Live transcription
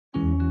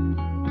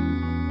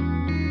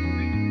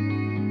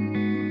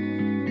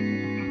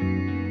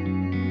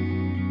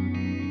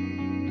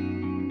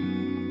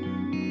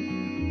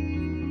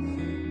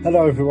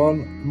Hello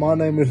everyone, my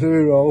name is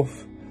Louis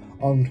Rolfe,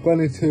 I'm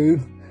 22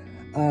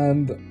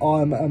 and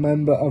I'm a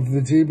member of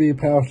the GB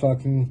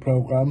Paracycling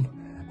programme,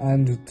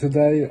 and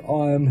today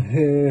I am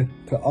here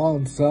to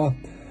answer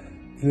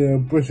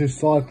the British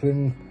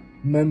Cycling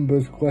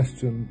members'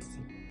 questions.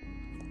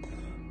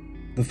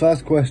 The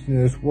first question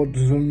is, what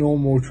does a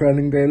normal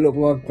training day look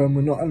like when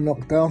we're not in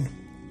lockdown?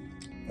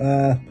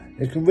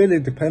 It can really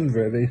depend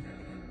really.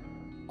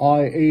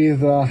 I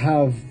either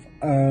have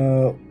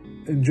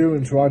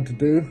endurance ride to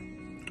do,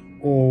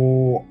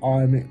 or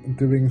I'm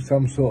doing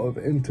some sort of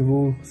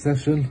interval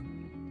session,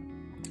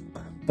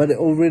 but it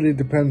all really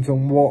depends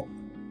on what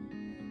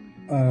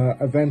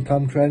event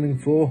I'm training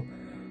for,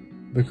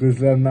 because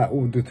then that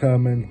will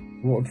determine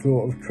what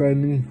sort of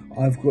training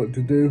I've got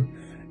to do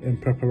in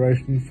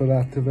preparation for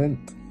that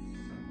event.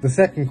 The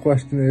second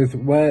question is,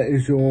 where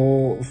is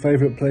your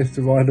favourite place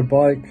to ride a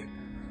bike?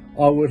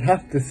 I would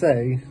have to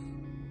say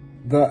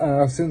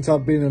that since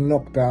I've been in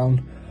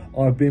lockdown,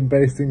 I've been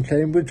based in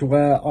Cambridge,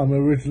 where I'm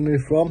originally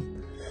from,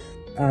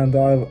 and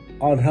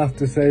I'd have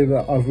to say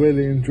that I've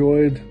really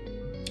enjoyed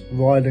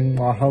riding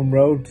my home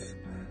roads,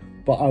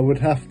 but I would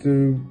have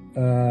to,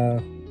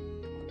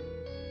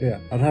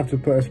 I'd have to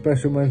put a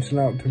special mention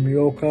out to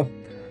Mallorca.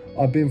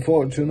 I've been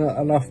fortunate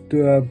enough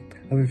to have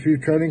a few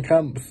training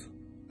camps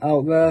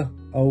out there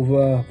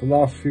over the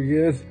last few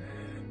years,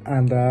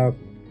 and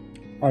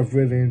I've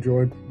really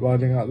enjoyed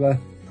riding out there.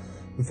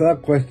 The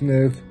third question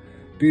is,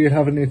 do you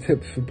have any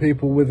tips for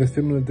people with a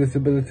similar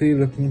disability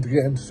looking to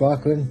get into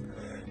cycling?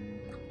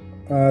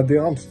 The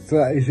answer to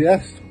that is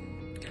yes.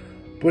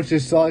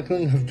 British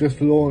Cycling have just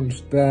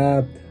launched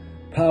their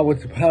Power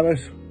to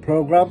Paris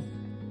programme,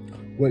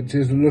 which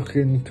is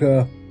looking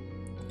to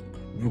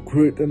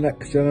recruit the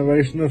next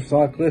generation of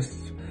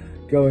cyclists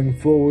going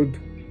forward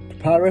to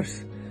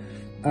Paris.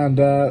 And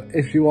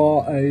if you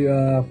are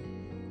a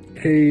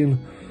keen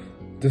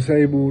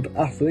disabled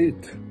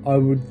athlete, I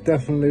would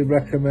definitely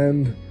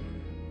recommend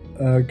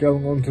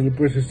going onto the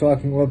British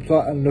Cycling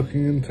website and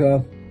looking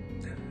into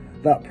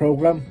that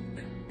programme,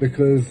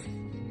 because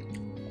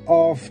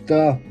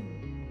after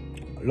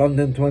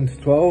London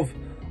 2012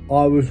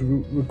 I was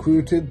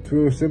recruited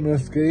through a similar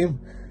scheme,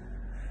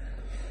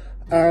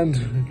 and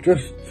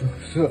just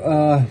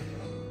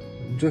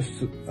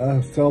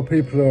so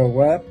people are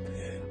aware,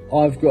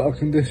 I've got a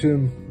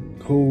condition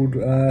called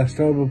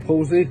cerebral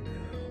palsy,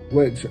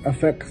 which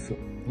affects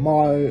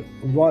my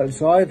right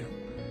side.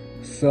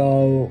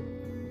 So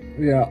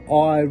yeah,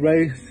 I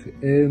race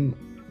in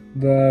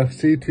the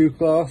C2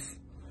 class,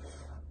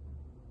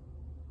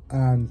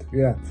 and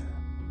yeah,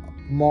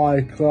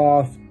 my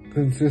class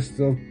consists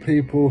of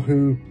people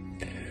who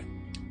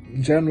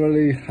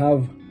generally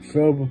have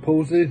cerebral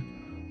palsy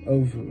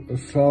of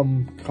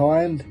some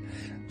kind,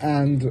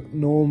 and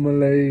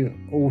normally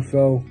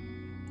also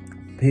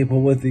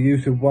people with the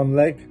use of one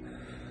leg.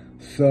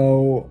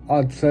 So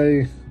I'd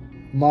say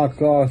my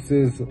class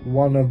is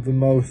one of the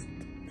most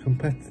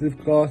competitive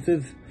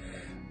classes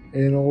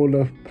in all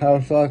of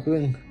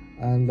paracycling,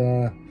 and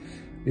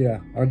yeah,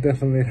 I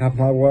definitely have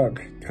my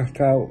work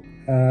cut out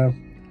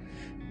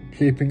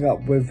keeping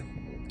up with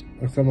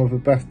some of the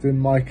best in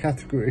my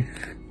category.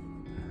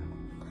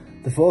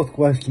 The fourth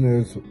question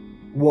is,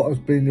 what has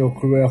been your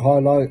career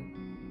highlight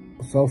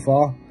so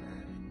far?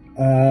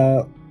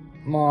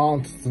 My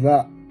answer to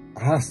that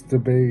has to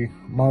be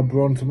my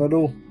bronze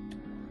medal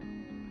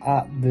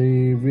at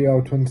the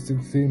Rio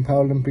 2016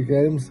 Paralympic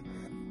Games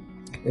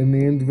in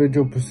the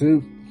individual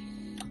pursuit,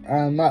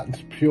 and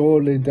that's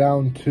purely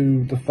down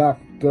to the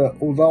fact that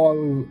although I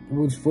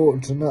was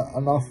fortunate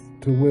enough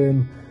to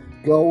win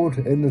gold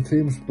in the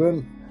team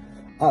sprint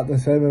at the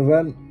same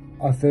event,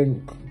 I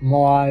think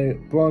my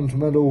bronze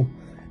medal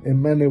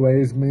in many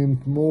ways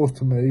means more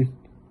to me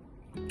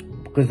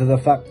because of the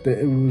fact that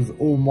it was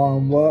all my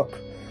own work,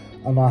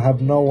 and I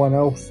have no one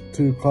else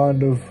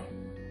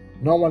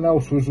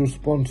was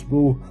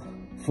responsible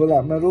for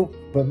that medal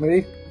but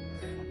me.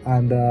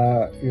 And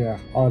yeah,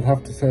 I'd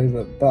have to say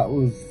that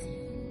was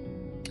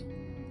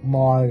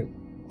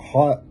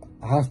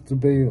has to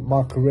be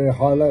my career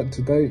highlight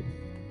to date.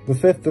 The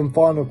fifth and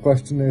final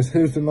question is,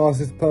 who's the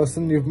nicest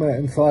person you've met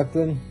in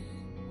cycling?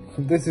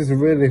 This is a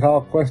really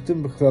hard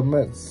question because I've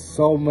met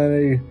so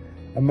many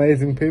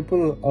amazing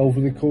people over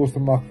the course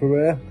of my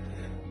career,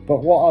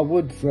 but what I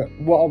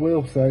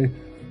will say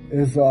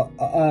is that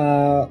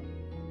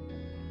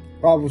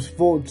I was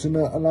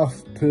fortunate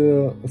enough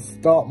to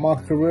start my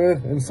career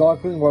in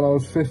cycling when I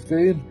was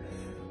 15,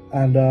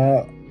 and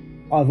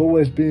I've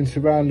always been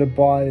surrounded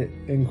by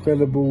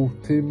incredible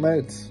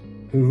teammates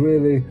who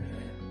really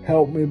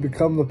helped me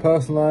become the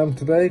person I am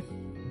today.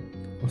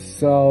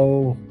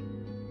 So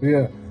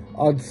yeah,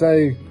 I'd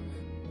say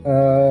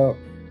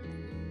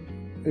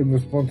in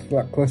response to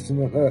that question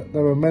that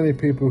there are many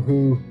people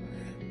who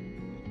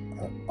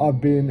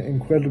I've been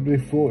incredibly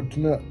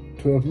fortunate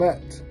to have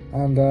met,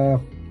 and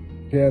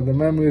yeah, the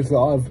memories that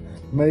I've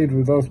made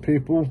with those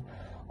people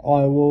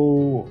I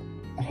will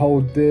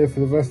hold dear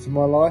for the rest of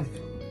my life.